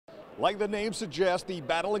Like the name suggests, the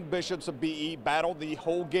battling Bishops of BE battled the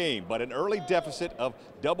whole game, but an early deficit of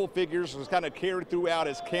double figures was kind of carried throughout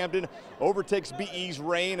as Camden overtakes BE's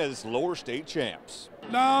reign as lower state champs.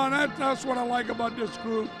 No, that's what I like about this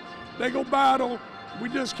group. They go battle. We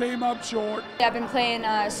just came up short. I've been playing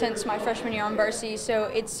since my freshman year on varsity, so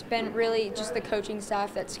it's been really just the coaching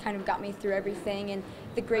staff that's kind of got me through everything, and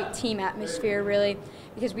the great team atmosphere, really,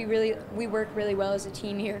 because we work really well as a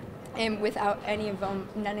team here. And without any of them,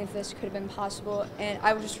 none of this could have been possible. And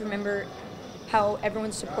I would just remember how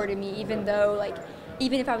everyone supported me, even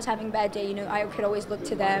if I was having a bad day, I could always look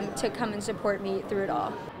to them to come and support me through it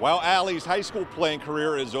all. While Allie's high school playing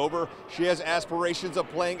career is over, she has aspirations of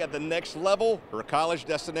playing at the next level. Her college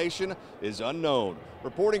destination is unknown.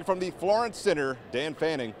 Reporting from the Florence Center, Dan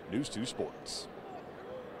Fanning, News 2 Sports.